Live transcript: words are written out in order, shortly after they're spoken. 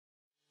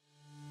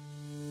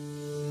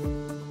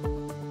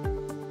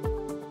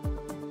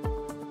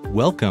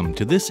Welcome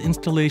to this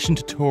installation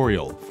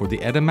tutorial for the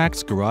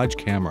Edimax garage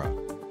camera.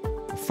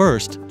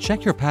 First,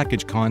 check your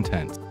package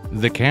contents: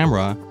 the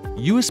camera,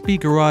 USB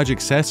garage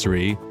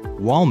accessory,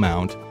 wall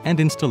mount,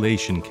 and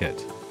installation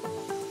kit.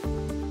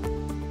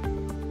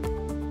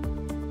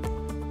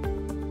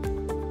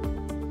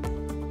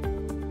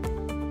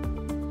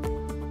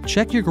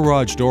 Check your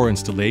garage door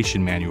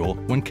installation manual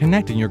when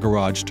connecting your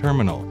garage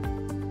terminal.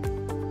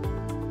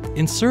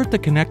 Insert the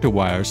connector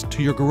wires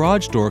to your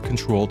garage door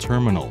control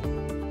terminal.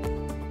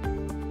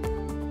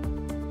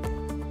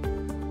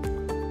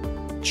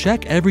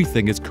 Check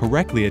everything is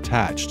correctly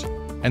attached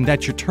and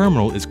that your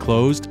terminal is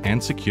closed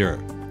and secure.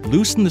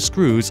 Loosen the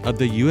screws of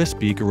the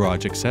USB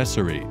garage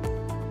accessory.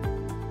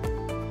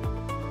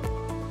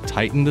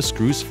 Tighten the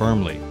screws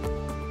firmly.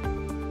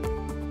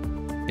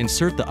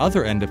 Insert the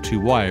other end of two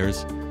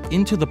wires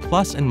into the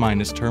plus and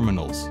minus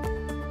terminals.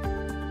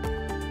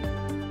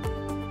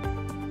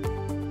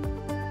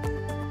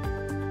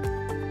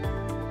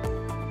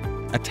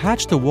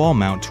 Attach the wall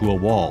mount to a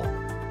wall.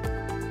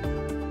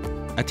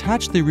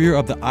 Attach the rear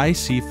of the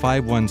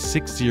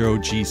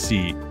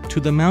IC-5160GC to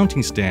the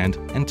mounting stand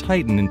and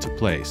tighten into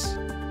place.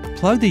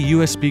 Plug the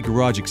USB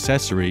garage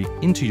accessory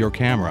into your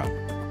camera.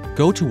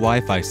 Go to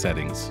Wi-Fi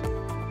settings.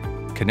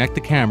 Connect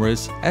the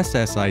camera's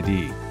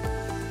SSID.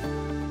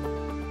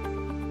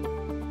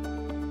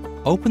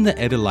 Open the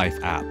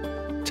Edimax app.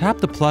 Tap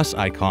the plus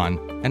icon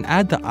and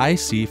add the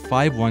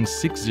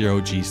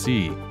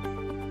IC-5160GC.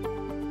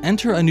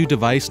 Enter a new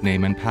device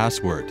name and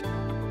password.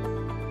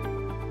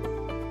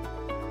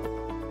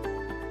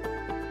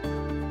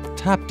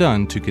 Tap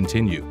Done to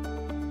continue.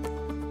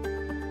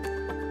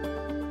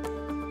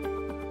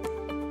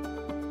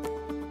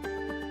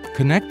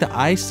 Connect the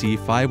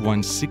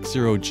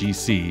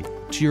IC-5160GC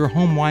to your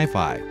home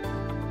Wi-Fi.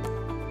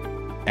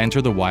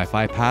 Enter the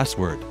Wi-Fi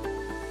password.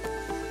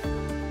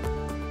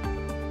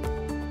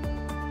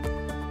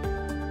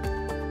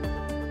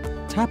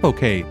 Tap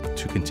OK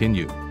to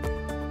continue.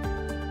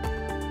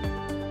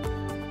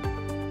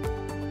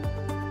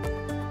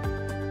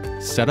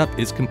 Setup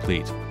is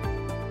complete.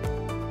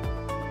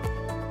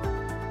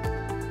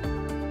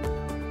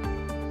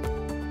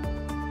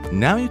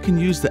 Now you can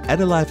use the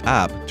Edimax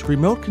app to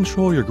remote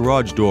control your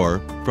garage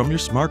door from your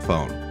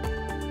smartphone.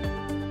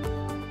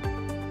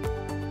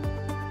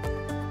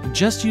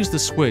 Just use the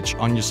switch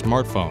on your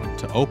smartphone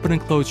to open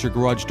and close your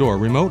garage door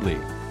remotely.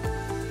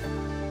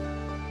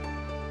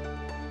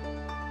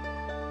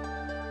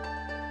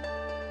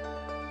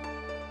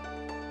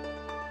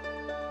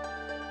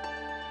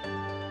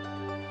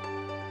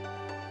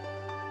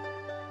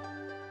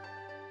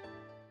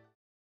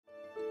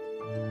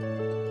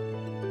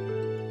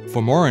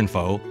 For more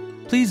info,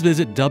 please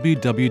visit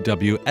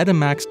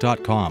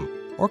www.edimax.com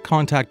or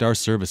contact our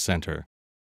service center.